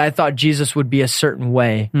life that I thought Jesus would be a certain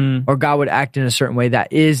way or God would act in a certain way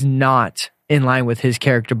that is not in line with his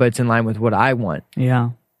character, but it's in line with what I want.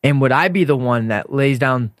 Yeah. And would I be the one that lays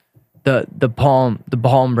down the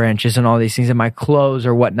palm branches and all these things in my clothes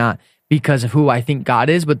or whatnot because of who I think God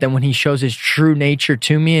is? But then when he shows his true nature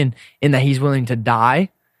to me and in that he's willing to die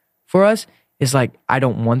for us, it's like, I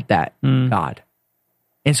don't want that God.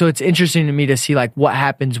 And so it's interesting to me to see like what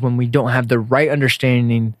happens when we don't have the right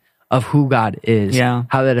understanding of who God is,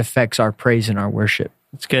 how that affects our praise and our worship.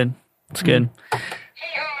 It's good. It's good.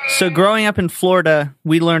 So growing up in Florida,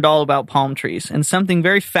 we learned all about palm trees. And something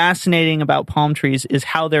very fascinating about palm trees is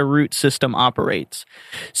how their root system operates.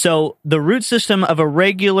 So the root system of a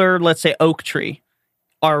regular, let's say, oak tree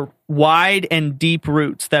are wide and deep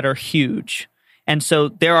roots that are huge. And so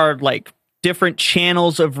there are like different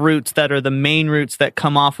channels of roots that are the main roots that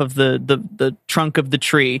come off of the trunk of the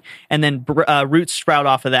tree, and then roots sprout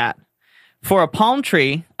off of that. For a palm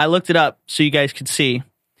tree, I looked it up so you guys could see.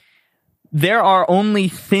 There are only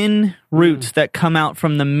thin roots that come out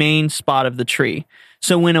from the main spot of the tree.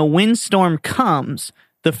 So when a windstorm comes,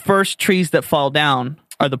 the first trees that fall down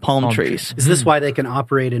are the palm trees. Is this why they can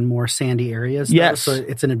operate in more sandy areas? though? Yes. So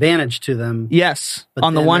it's an advantage to them. Yes. But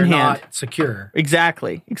On the then one they're hand. not secure.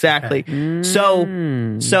 Exactly.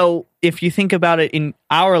 So if you think about it in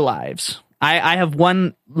our lives, I have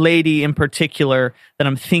one lady in particular that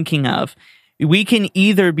I'm thinking of. We can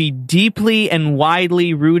either be deeply and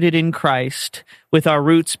widely rooted in Christ with our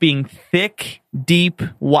roots being thick, deep,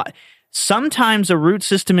 wide. Sometimes a root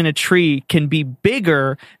system in a tree can be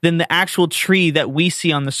bigger than the actual tree that we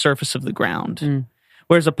see on the surface of the ground.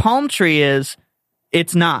 Whereas a palm tree it's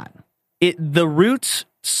not. The roots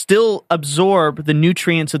still absorb the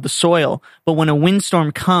nutrients of the soil, but when a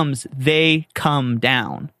windstorm comes, they come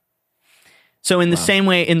down. So in the same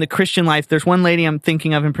way, in the Christian life, there's one lady I'm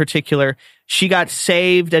thinking of in particular. She got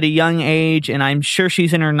saved at a young age, and I'm sure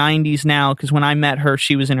she's in her 90s now, because when I met her,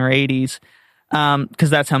 she was in her 80s, because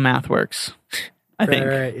that's how math works, I think.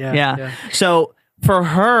 Right, yeah. So for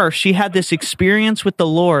her, she had this experience with the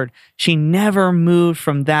Lord. She never moved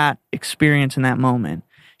from that experience in that moment.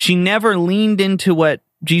 She never leaned into what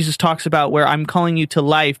Jesus talks about, where I'm calling you to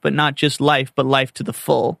life, but not just life, but life to the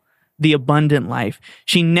full. The abundant life.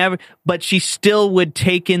 But she still would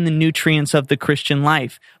take in the nutrients of the Christian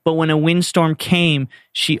life. But when a windstorm came,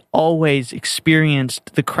 she always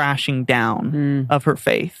experienced the crashing down of her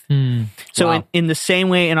faith. So in the same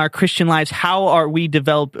way in our Christian lives, how are we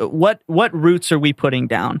what roots are we putting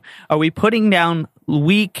down? Are we putting down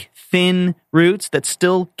weak, thin roots that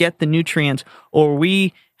still get the nutrients, or are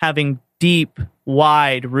we having deep,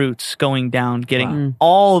 wide roots going down, getting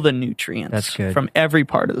all the nutrients from every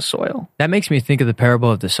part of the soil? That makes me think of the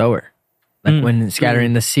parable of the sower. Like when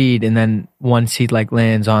scattering the seed, and then one seed like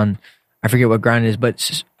lands on, I forget what ground it is,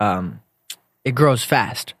 but it grows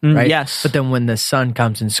fast, right? Yes. But then when the sun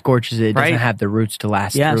comes and scorches it, it doesn't have the roots to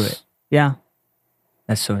last through it. Yeah.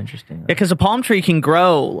 That's so interesting. Yeah, because a palm tree can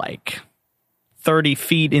grow like 30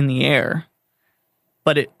 feet in the air,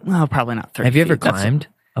 but probably not 30 feet. Have you ever climbed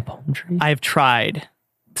a palm tree? I've tried.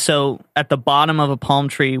 So at the bottom of a palm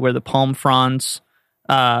tree where the palm fronds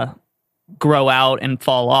grow out and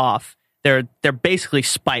fall off, they're basically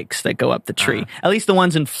spikes that go up the tree. At least the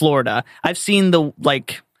ones in Florida. I've seen the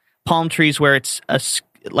palm trees where it's a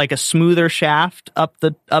smoother shaft up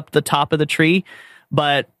the top of the tree,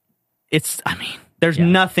 but there's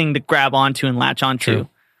nothing to grab onto and latch onto,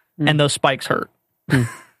 and those spikes hurt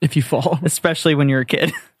if you fall, especially when you're a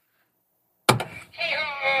kid.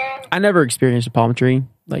 I never experienced a palm tree.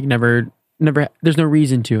 Never. There's no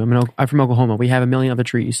reason to. I'm from Oklahoma. We have a million other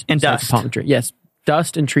trees and dust. Palm tree. Yes,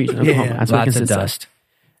 dust and trees in Oklahoma. That's what lots it consists of dust.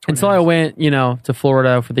 And so I went, to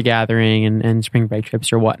Florida for the gathering and spring break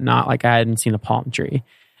trips or whatnot. I hadn't seen a palm tree.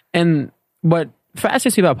 And what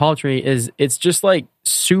fascinates me about palm tree is it's just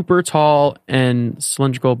super tall and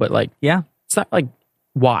cylindrical, but it's not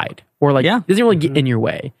wide or it doesn't really get in your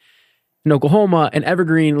way. In Oklahoma and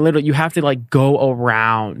Evergreen, literally, you have to go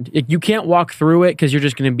around. You can't walk through it because you're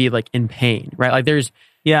just going to be in pain, right? There's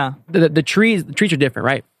the trees are different,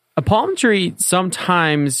 right? A palm tree,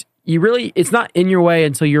 sometimes it's not in your way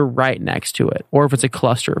until you're right next to it, or if it's a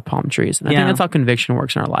cluster of palm trees. And I think that's how conviction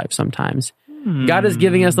works in our lives sometimes. God is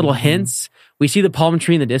giving us little hints. We see the palm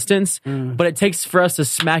tree in the distance, but it takes for us to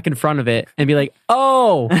smack in front of it and be like,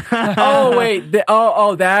 oh, wait,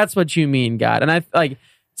 that's what you mean, God. And I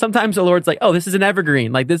sometimes the Lord's oh, this is an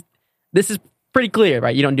evergreen. This is pretty clear,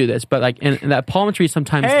 right? You don't do this, but in that palm tree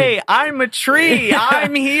sometimes. Hey, I'm a tree.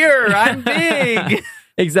 I'm here. I'm big.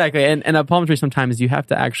 Exactly, and a palm tree sometimes you have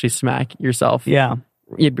to actually smack yourself.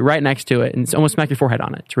 You'd be right next to it and almost smack your forehead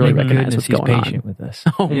on it to really recognize what's going on. Patient with us.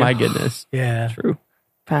 Oh my goodness. Yeah, true.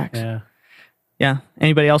 Facts. Yeah.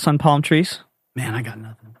 Anybody else on palm trees? Man, I got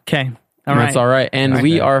nothing. Okay. All right. That's all right. And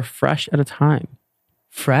we are fresh at a time.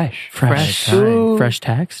 Fresh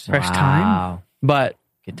text. Fresh time. But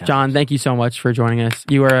John, thank you so much for joining us.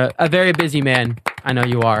 You are a very busy man. I know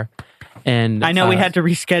you are. And I know we had to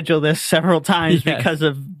reschedule this several times because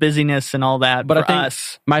of busyness and all that. But I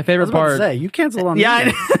think my favorite part. You canceled on me.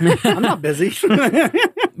 I'm not busy.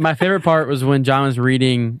 My favorite part was when John was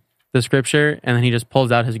reading the scripture and then he just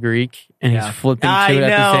pulls out his Greek and he's flipping to it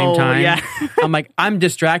at the same time. Yeah. I'm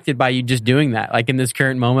distracted by you just doing that, in this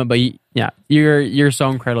current moment. But you're so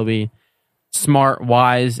incredibly smart,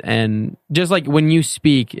 wise, and just when you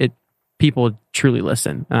speak, people truly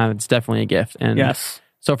listen. It's definitely a gift. And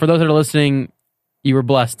so for those that are listening, you were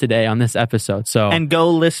blessed today on this episode. And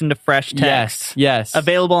go listen to Fresh Text. Yes.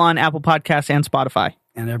 Available on Apple Podcasts and Spotify.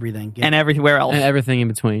 And everything. And everywhere else. And everything in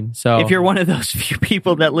between. So if you're one of those few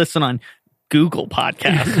people that listen on Google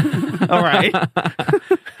Podcasts, all right.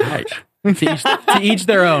 To each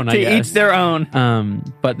their own, I guess. To each their own.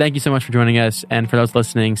 But thank you so much for joining us. And for those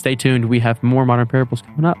listening, stay tuned. We have more Modern Parables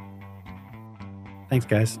coming up. Thanks,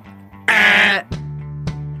 guys.